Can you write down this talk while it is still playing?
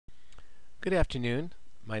Good afternoon.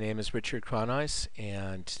 My name is Richard Kraneis,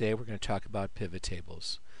 and today we're going to talk about pivot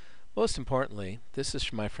tables. Most importantly, this is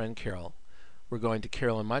from my friend Carol. We're going to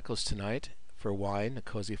Carol and Michael's tonight for wine, a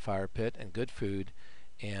cozy fire pit, and good food.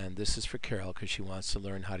 And this is for Carol because she wants to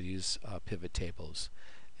learn how to use pivot tables.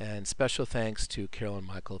 And special thanks to Carol and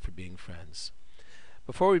Michael for being friends.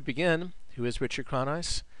 Before we begin, who is Richard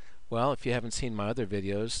Kraneis? Well, if you haven't seen my other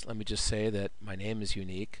videos, let me just say that my name is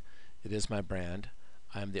unique. It is my brand.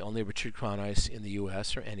 I'm the only Richard Kraneis in the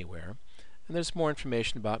US or anywhere, and there's more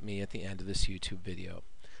information about me at the end of this YouTube video.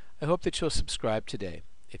 I hope that you'll subscribe today.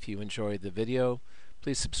 If you enjoyed the video,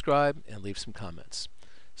 please subscribe and leave some comments.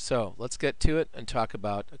 So let's get to it and talk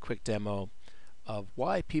about a quick demo of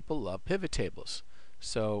why people love pivot tables.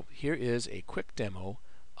 So here is a quick demo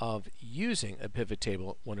of using a pivot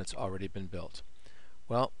table when it's already been built.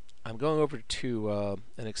 Well, I'm going over to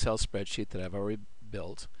an Excel spreadsheet that I've already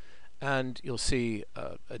built. And you'll see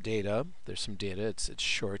a data. There's some data. It's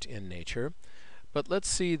short in nature. But let's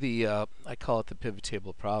see the, I call it the pivot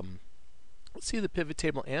table problem. Let's see the pivot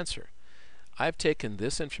table answer. I've taken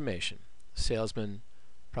this information, salesman,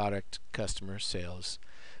 product, customer, sales.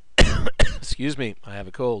 Excuse me, I have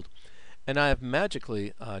a cold. And I have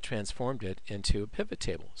magically transformed it into a pivot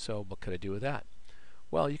table. So what could I do with that?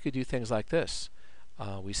 Well, you could do things like this.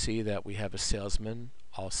 We see that we have a salesman,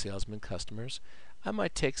 all salesmen, customers. I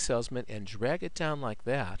might take salesman and drag it down like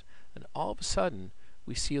that, and all of a sudden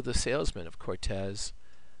we see the salesmen of Cortez,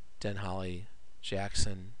 Denholly,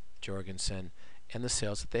 Jackson, Jorgensen, and the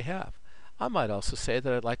sales that they have. I might also say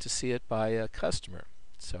that I'd like to see it by a customer,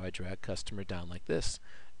 so I drag customer down like this,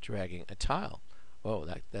 dragging a tile. Oh,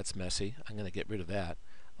 that's messy. I'm going to get rid of that.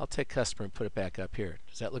 I'll take customer and put it back up here.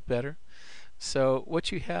 Does that look better? So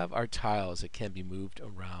what you have are tiles that can be moved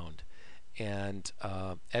around. And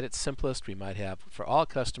at its simplest, we might have for all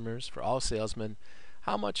customers, for all salesmen,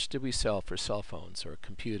 how much do we sell for cell phones or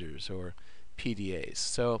computers or PDAs?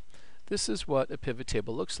 So this is what a pivot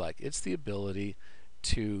table looks like. It's the ability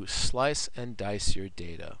to slice and dice your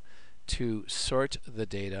data, to sort the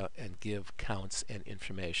data and give counts and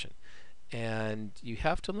information. And you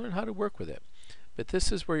have to learn how to work with it. But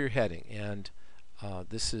this is where you're heading, and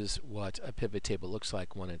this is what a pivot table looks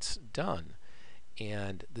like when it's done.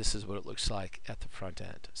 And this is what it looks like at the front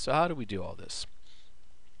end. So how do we do all this?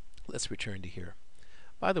 Let's return to here.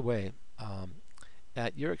 By the way,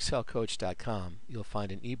 at yourexcelcoach.com you'll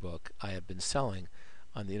find an ebook I have been selling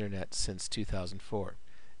on the internet since 2004.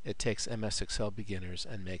 It takes MS Excel beginners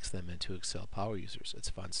and makes them into Excel power users. It's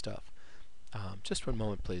fun stuff. Just one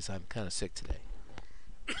moment please, I'm kind of sick today.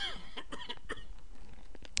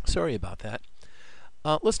 Sorry about that.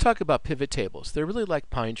 Let's talk about pivot tables. They're really like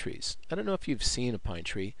pine trees. I don't know if you've seen a pine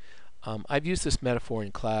tree. I've used this metaphor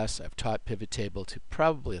in class. I've taught pivot table to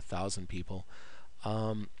probably 1,000 people.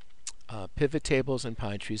 Pivot tables and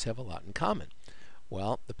pine trees have a lot in common.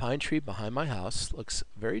 Well, the pine tree behind my house looks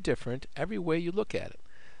very different every way you look at it.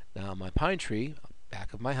 Now, my pine tree,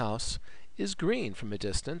 back of my house, is green from a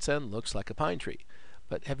distance and looks like a pine tree.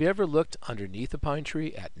 But have you ever looked underneath a pine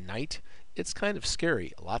tree at night? It's kind of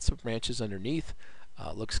scary. Lots of branches underneath.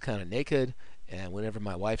 Looks kind of naked, and whenever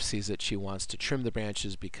my wife sees it, she wants to trim the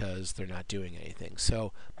branches because they're not doing anything.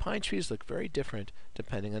 So pine trees look very different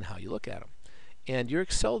depending on how you look at them. And your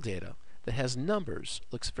Excel data that has numbers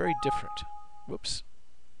looks very different. Whoops.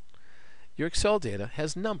 Your Excel data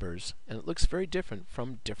has numbers, and it looks very different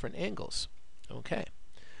from different angles. Okay.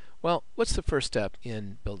 Well, what's the first step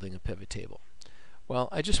in building a pivot table? Well,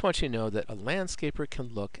 I just want you to know that a landscaper can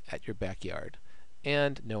look at your backyard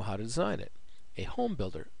and know how to design it. A home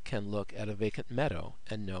builder can look at a vacant meadow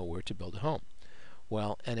and know where to build a home.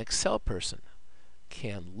 Well, an Excel person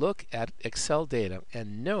can look at Excel data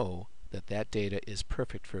and know that that data is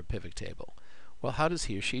perfect for a pivot table. Well, how does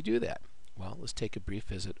he or she do that? Well, let's take a brief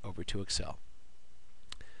visit over to Excel.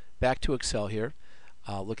 Back to Excel here,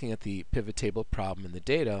 looking at the pivot table problem in the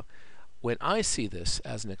data. When I see this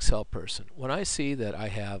as an Excel person, when I see that I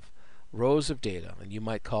have rows of data, and you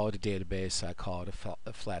might call it a database, I call it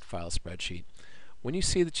a flat file spreadsheet. When you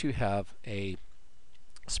see that you have a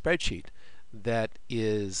spreadsheet that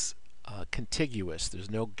is contiguous,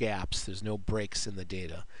 there's no gaps, there's no breaks in the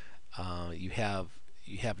data, you have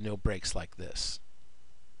no breaks like this.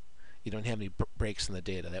 You don't have any breaks in the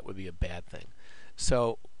data. That would be a bad thing.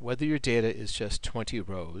 So whether your data is just 20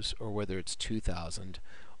 rows or whether it's 2,000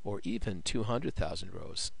 or even 200,000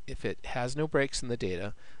 rows, if it has no breaks in the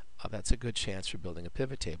data, that's a good chance for building a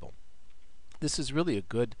pivot table. This is really a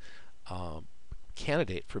good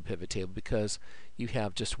candidate for a pivot table because you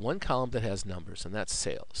have just one column that has numbers, and that's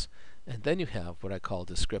sales. And then you have what I call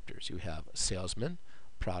descriptors. You have salesman,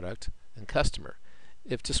 product, and customer.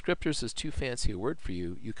 If descriptors is too fancy a word for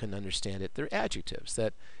you, you can understand it. They're adjectives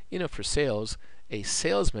that, for sales, a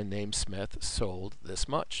salesman named Smith sold this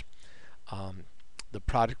much. The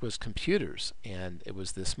product was computers, and it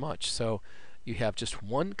was this much. So you have just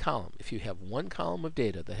one column. If you have one column of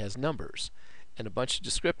data that has numbers and a bunch of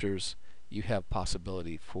descriptors, you have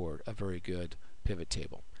possibility for a very good pivot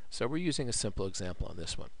table. So we're using a simple example on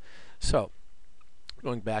this one. So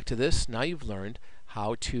going back to this, now you've learned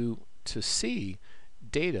how to see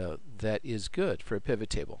data that is good for a pivot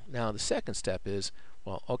table. Now the second step is,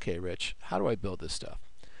 well, okay, Rich, how do I build this stuff?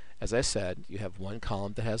 As I said, you have one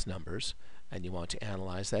column that has numbers, and you want to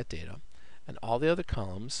analyze that data, and all the other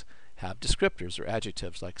columns have descriptors or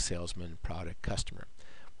adjectives like salesman, product, customer.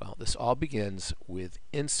 Well, this all begins with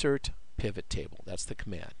insert pivot table. That's the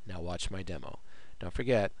command. Now watch my demo. Don't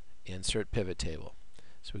forget, insert pivot table.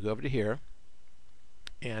 So we go over to here,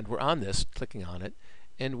 and we're on this, clicking on it,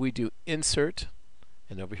 and we do insert,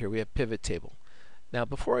 and over here we have pivot table. Now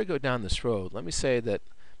before I go down this road, let me say that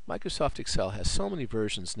Microsoft Excel has so many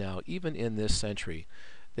versions now, even in this century.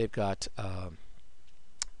 They've got, at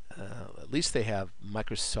least they have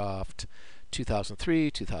Microsoft 2003,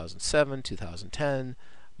 2007, 2010,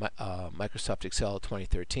 Microsoft Excel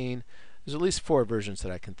 2013. There's at least 4 versions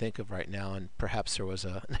that I can think of right now, and perhaps there was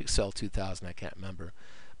an Excel 2000, I can't remember.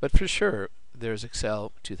 But for sure, there's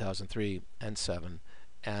Excel 2003 and 7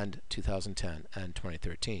 and 2010 and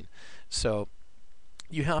 2013. So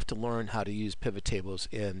you have to learn how to use pivot tables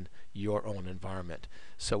in your own environment.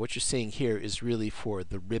 So what you're seeing here is really for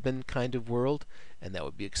the ribbon kind of world, and that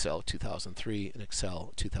would be Excel 2003 and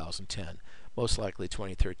Excel 2010. Most likely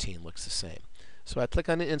 2013 looks the same. So I click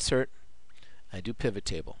on the insert, I do pivot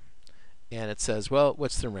table, and it says, well,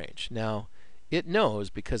 what's the range? Now it knows,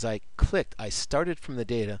 because I started from the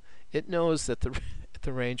data, it knows that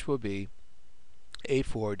the range will be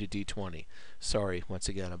A4 to D20. Sorry, once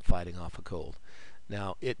again, I'm fighting off a cold.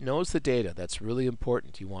 Now, it knows the data. That's really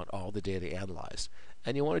important. You want all the data analyzed.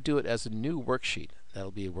 And you want to do it as a new worksheet.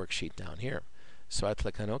 That'll be a worksheet down here. So I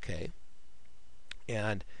click on OK.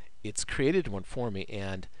 And it's created one for me.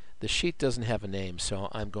 And the sheet doesn't have a name, so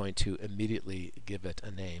I'm going to immediately give it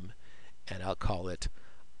a name. And I'll call it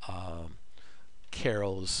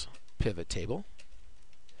Carol's Pivot Table.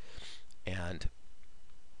 And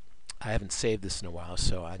I haven't saved this in a while,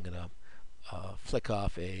 so I'm going to flick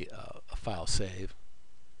off a file save.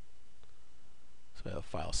 So I have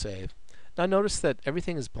file save. Now notice that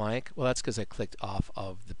everything is blank. Well, that's because I clicked off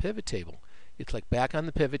of the pivot table. You click back on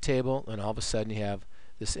the pivot table, and all of a sudden you have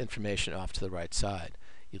this information off to the right side.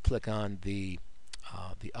 You click on the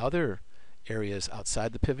other areas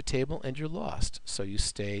outside the pivot table, and you're lost. So you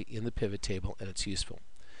stay in the pivot table, and it's useful.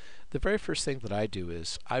 The very first thing that I do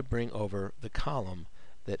is I bring over the column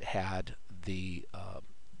that had the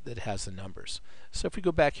that has the numbers. So if we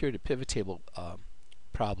go back here to pivot table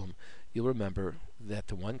problem, you'll remember that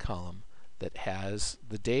the one column that has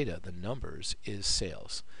the data, the numbers, is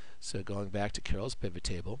sales. So going back to Carol's pivot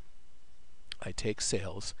table, I take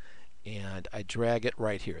sales and I drag it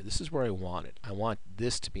right here. This is where I want it. I want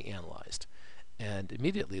this to be analyzed. And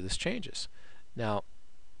immediately this changes. Now,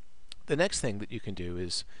 the next thing that you can do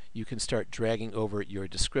is you can start dragging over your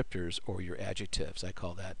descriptors or your adjectives. I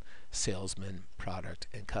call that salesman, product,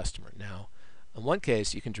 and customer. Now, in one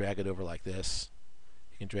case, you can drag it over like this.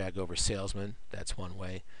 You can drag over salesman. That's one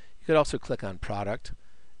way. You could also click on product,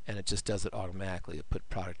 and it just does it automatically. It put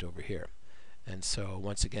product over here. And so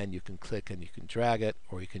once again, you can click and you can drag it,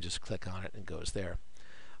 or you can just click on it and it goes there.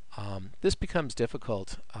 This becomes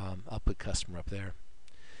difficult. I'll put customer up there.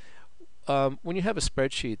 When you have a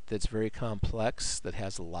spreadsheet that's very complex, that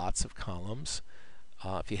has lots of columns,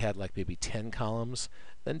 if you had like maybe 10 columns,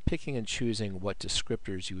 then picking and choosing what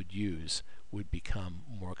descriptors you would use would become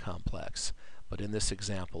more complex. But in this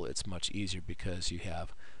example, it's much easier because you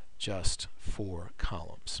have just 4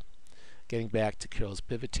 columns. Getting back to Carol's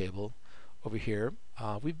pivot table, over here,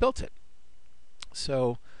 we've built it.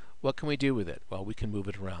 So what can we do with it? Well, we can move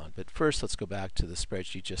it around. But first, let's go back to the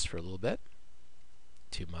spreadsheet just for a little bit,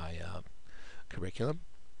 to my curriculum.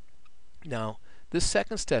 Now, this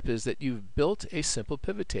second step is that you've built a simple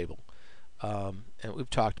pivot table. And we've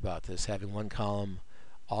talked about this, having one column,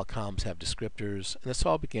 all columns have descriptors, and this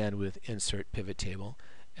all began with insert pivot table,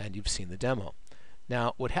 and you've seen the demo.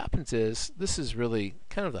 Now, what happens is, this is really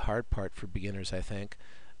kind of the hard part for beginners, I think,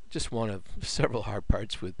 just one of several hard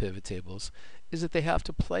parts with pivot tables, is that they have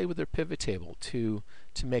to play with their pivot table to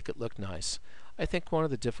make it look nice. I think one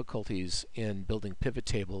of the difficulties in building pivot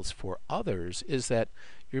tables for others is that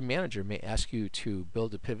your manager may ask you to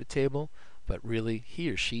build a pivot table, but really he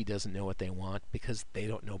or she doesn't know what they want because they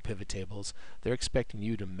don't know pivot tables. They're expecting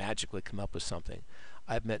you to magically come up with something.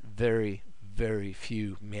 I've met very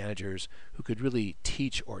few managers who could really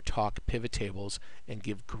teach or talk pivot tables and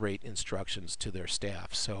give great instructions to their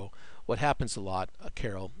staff. So what happens a lot,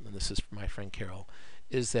 Carol, and this is for my friend Carol,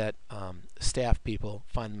 is that staff people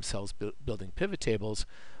find themselves building pivot tables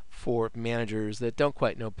for managers that don't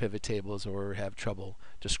quite know pivot tables or have trouble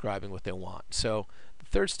describing what they want. So the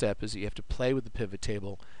third step is that you have to play with the pivot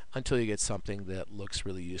table until you get something that looks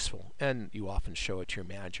really useful, and you often show it to your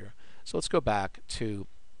manager. So let's go back to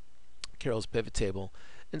Carol's pivot table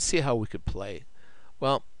and see how we could play.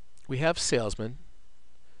 Well, we have salesman,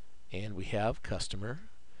 and we have customer,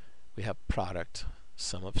 we have product,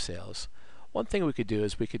 sum of sales. One thing we could do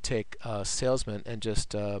is we could take salesman and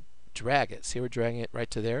just drag it. See, we're dragging it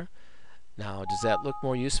right to there. Now, does that look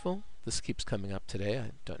more useful? This keeps coming up today.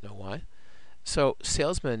 I don't know why. So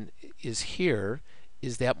salesman is here.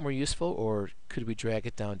 Is that more useful, or could we drag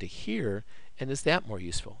it down to here, and is that more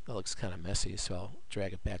useful? That looks kind of messy, so I'll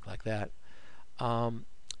drag it back like that.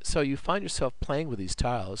 So you find yourself playing with these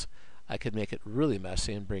tiles. I could make it really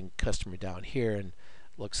messy and bring customer down here, and it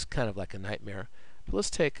looks kind of like a nightmare. But let's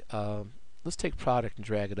take product and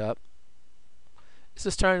drag it up. Is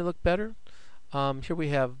this starting to look better? Here we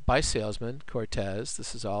have by salesman, Cortez.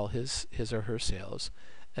 This is all his or her sales.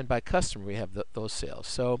 And by customer, we have those sales.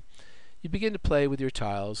 So you begin to play with your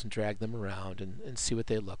tiles and drag them around and see what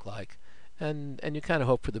they look like. And you kind of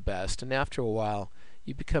hope for the best. And after a while,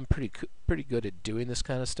 you become pretty good at doing this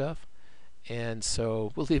kind of stuff. And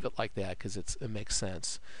so we'll leave it like that because it makes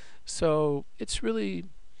sense. So it's really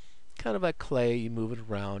kind of like clay. You move it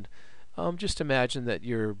around. Just imagine that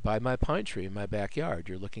you're by my pine tree in my backyard.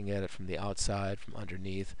 You're looking at it from the outside, from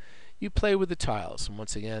underneath. You play with the tiles, and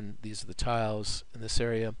once again, these are the tiles in this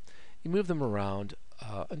area. You move them around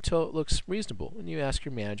until it looks reasonable, and you ask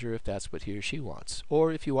your manager if that's what he or she wants.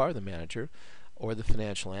 Or if you are the manager, or the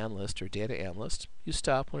financial analyst, or data analyst, you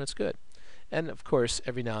stop when it's good. And of course,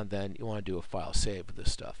 every now and then, you want to do a file save with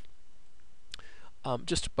this stuff.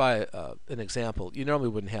 Just by an example, you normally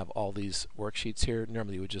wouldn't have all these worksheets here.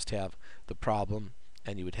 Normally you would just have the problem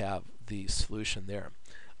and you would have the solution there.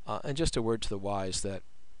 And just a word to the wise that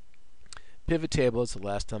pivot tables, the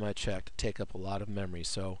last time I checked, take up a lot of memory.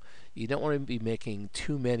 So you don't want to be making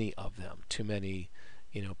too many of them, too many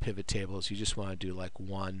pivot tables. You just want to do like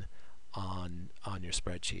one on your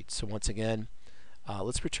spreadsheet. So once again,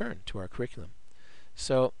 let's return to our curriculum.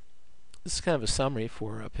 So this is kind of a summary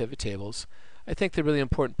for pivot tables. I think the really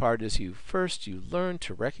important part is you learn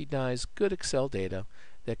to recognize good Excel data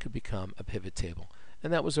that could become a pivot table.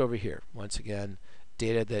 And that was over here. Once again,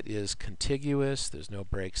 data that is contiguous, there's no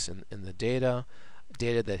breaks in the data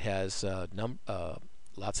that has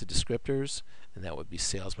lots of descriptors, and that would be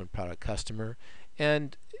salesman, product, customer.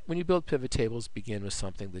 And when you build pivot tables, begin with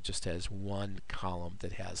something that just has one column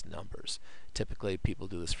that has numbers. Typically, people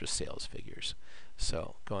do this for sales figures.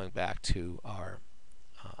 So going back to our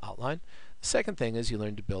outline, the second thing is you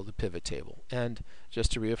learn to build a pivot table. And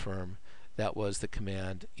just to reaffirm, that was the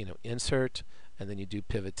command, insert, and then you do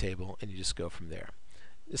pivot table, and you just go from there.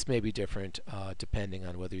 This may be different depending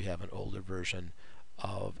on whether you have an older version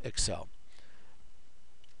of Excel.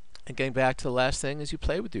 And getting back to the last thing is you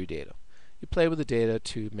play with your data. You play with the data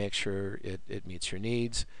to make sure it meets your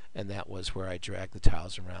needs, and that was where I dragged the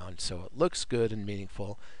tiles around so it looks good and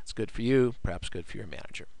meaningful. It's good for you, perhaps good for your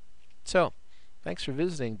manager. So, thanks for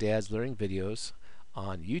visiting Dad's Learning Videos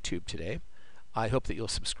on YouTube today. I hope that you'll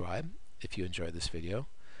subscribe if you enjoyed this video.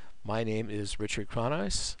 My name is Richard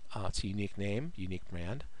Kraneis. It's a unique name, unique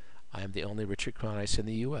brand. I am the only Richard Kraneis in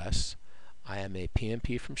the U.S. I am a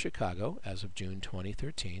PMP from Chicago as of June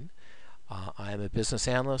 2013. I am a business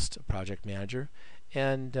analyst, a project manager,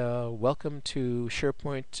 and welcome to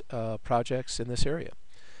SharePoint projects in this area.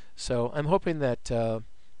 So I'm hoping that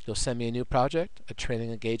you'll send me a new project, a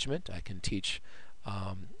training engagement. I can teach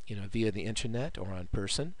via the internet or on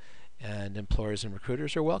person, and employers and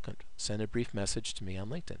recruiters are welcome. Send a brief message to me on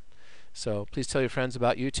LinkedIn. So please tell your friends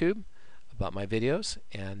about YouTube, about my videos,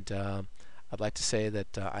 and I'd like to say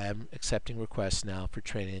that I am accepting requests now for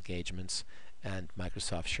training engagements and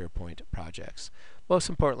Microsoft SharePoint projects. Most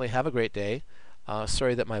importantly, have a great day.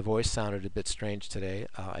 Sorry that my voice sounded a bit strange today.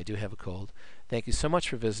 I do have a cold. Thank you so much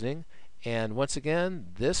for visiting. And once again,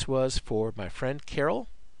 this was for my friend Carol.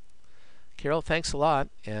 Carol, thanks a lot,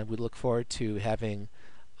 and we look forward to having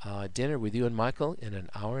dinner with you and Michael in an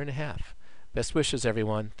hour and a half. Best wishes,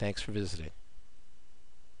 everyone. Thanks for visiting.